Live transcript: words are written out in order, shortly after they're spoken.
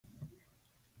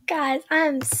Guys, I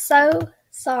am so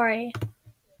sorry.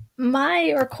 My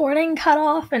recording cut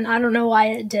off, and I don't know why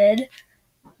it did,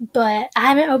 but I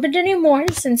haven't opened any more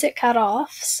since it cut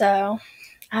off, so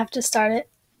I have to start it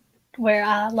where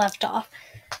I left off.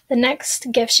 The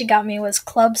next gift she got me was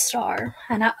Club Star,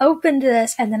 and I opened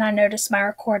this, and then I noticed my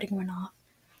recording went off.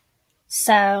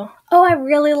 So, I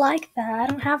really like that. I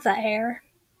don't have that hair.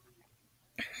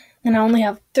 And I only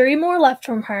have 3 more left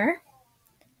from her.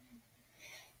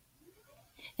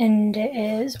 And it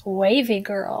is Wavy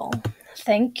Girl.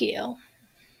 Thank you.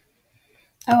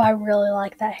 I really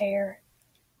like that hair.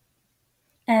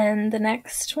 And the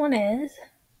next one is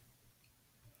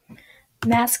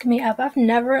Mask Me Up. I've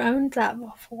never owned that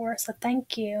before, so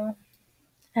thank you.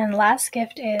 And last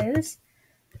gift is,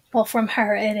 from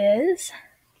her it is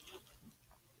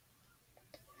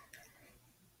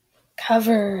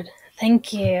Covered.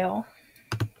 Thank you.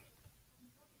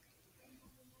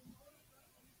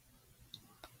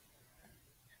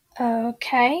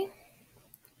 Okay.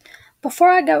 Before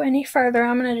I go any further,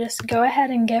 I'm going to just go ahead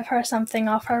and give her something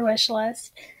off her wish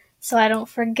list so I don't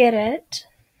forget it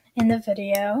in the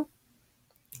video.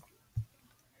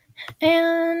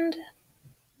 And,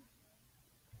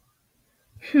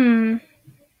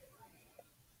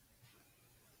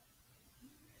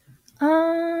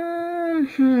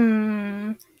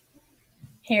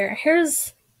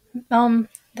 Here's,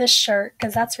 this shirt,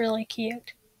 because that's really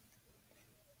cute.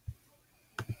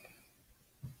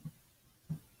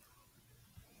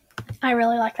 I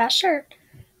really like that shirt.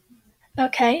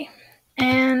 Okay,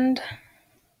 and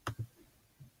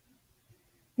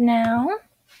now,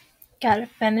 gotta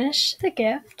finish the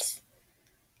gifts.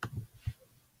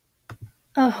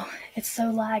 Oh, it's so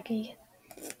laggy.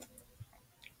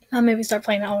 I'll maybe start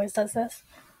playing. It always does this.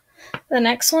 The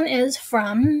next one is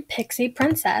from Pixie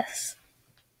Princess.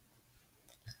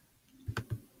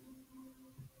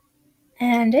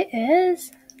 And it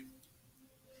is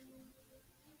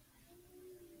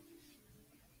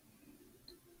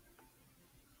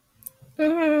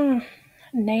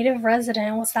Native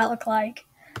Resident. What's that look like?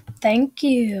 Thank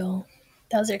you.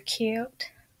 Those are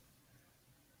cute.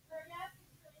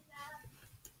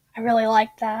 I really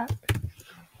like that.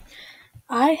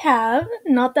 I have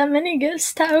not that many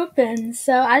gifts to open,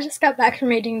 so I just got back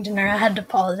from eating dinner. I had to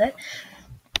pause it.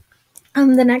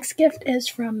 The next gift is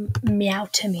from Meow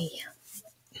to Me.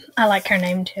 I like her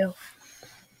name too.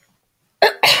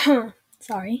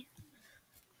 Sorry.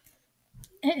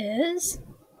 It is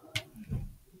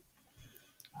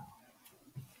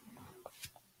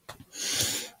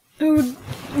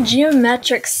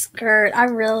geometric skirt. I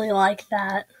really like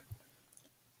that.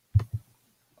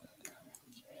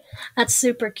 That's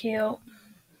super cute.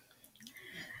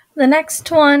 The next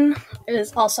one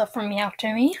is also from Meow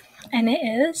to Me, and it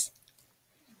is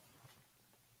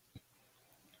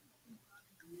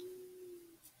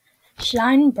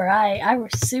Shine Bright. I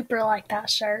super like that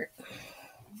shirt.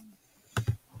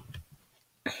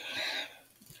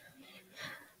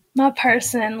 My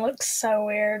person looks so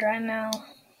weird right now.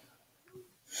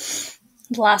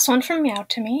 The last one from Meow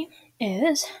to Me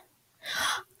is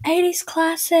 80s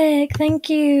Classic. Thank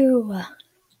you.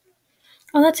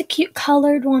 Oh, that's a cute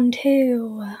colored one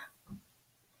too.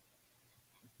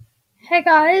 Hey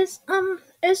guys,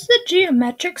 is the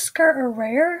geometric skirt a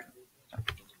rare?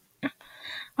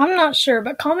 I'm not sure,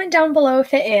 but comment down below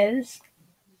if it is.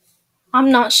 I'm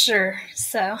not sure,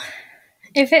 so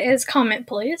if it is, comment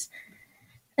please.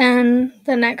 And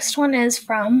the next one is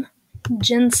from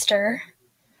Ginster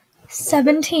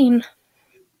 17,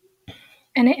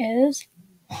 and it is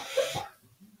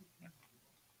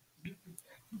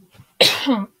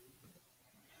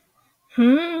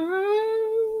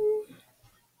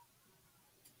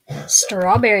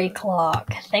Strawberry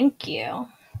Clock. Thank you.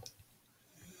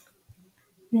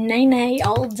 Nay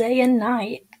all day and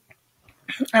night.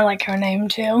 I like her name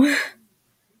too.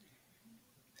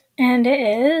 And it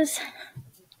is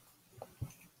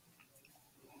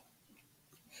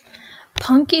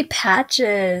Punky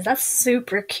Patches. That's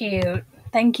super cute.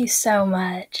 Thank you so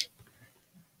much.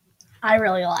 I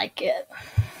really like it.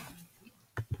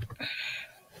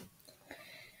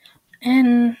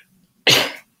 And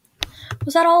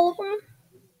was that all of them?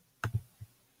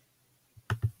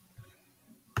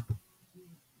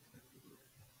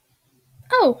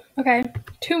 Oh, okay.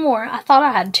 2 more. I thought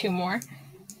I had 2 more.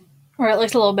 Or at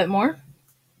least a little bit more.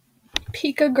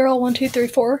 Pika Girl 1, 2, 3,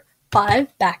 4,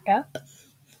 5. Backup.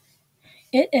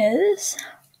 It is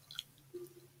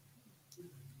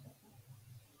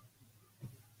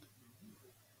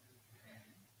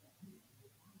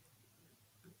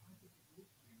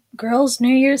Girls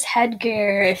New Year's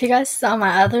Headgear. If you guys saw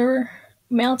my other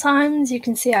mail times, you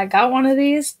can see I got one of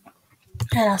these.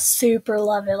 And I super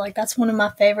love it. Like, that's one of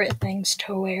my favorite things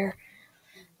to wear.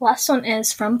 Last one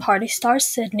is from Party Star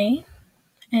Sydney.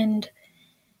 And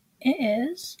it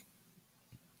is,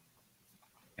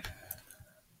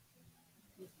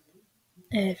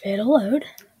 if it'll load,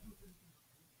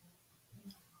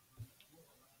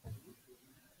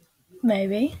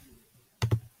 maybe.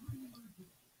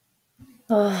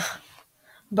 Ugh,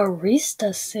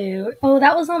 barista suit. Oh,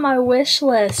 that was on my wish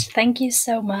list. Thank you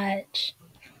so much.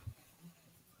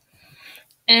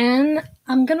 And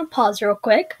I'm gonna pause real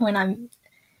quick when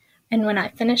I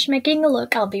finish making a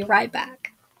look, I'll be right back.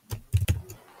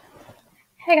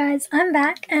 Hey guys, I'm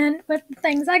back, and with the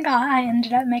things I got, I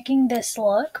ended up making this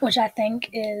look, which I think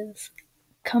is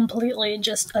completely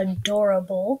just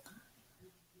adorable.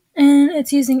 And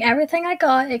it's using everything I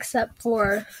got except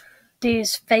for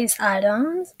these face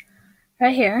items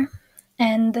right here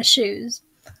and the shoes.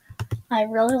 I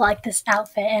really like this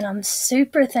outfit, and I'm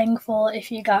super thankful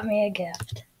if you got me a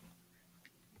gift.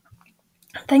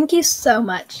 Thank you so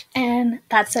much, and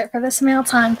that's it for this mail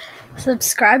time.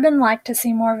 Subscribe and like to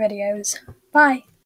see more videos. Bye!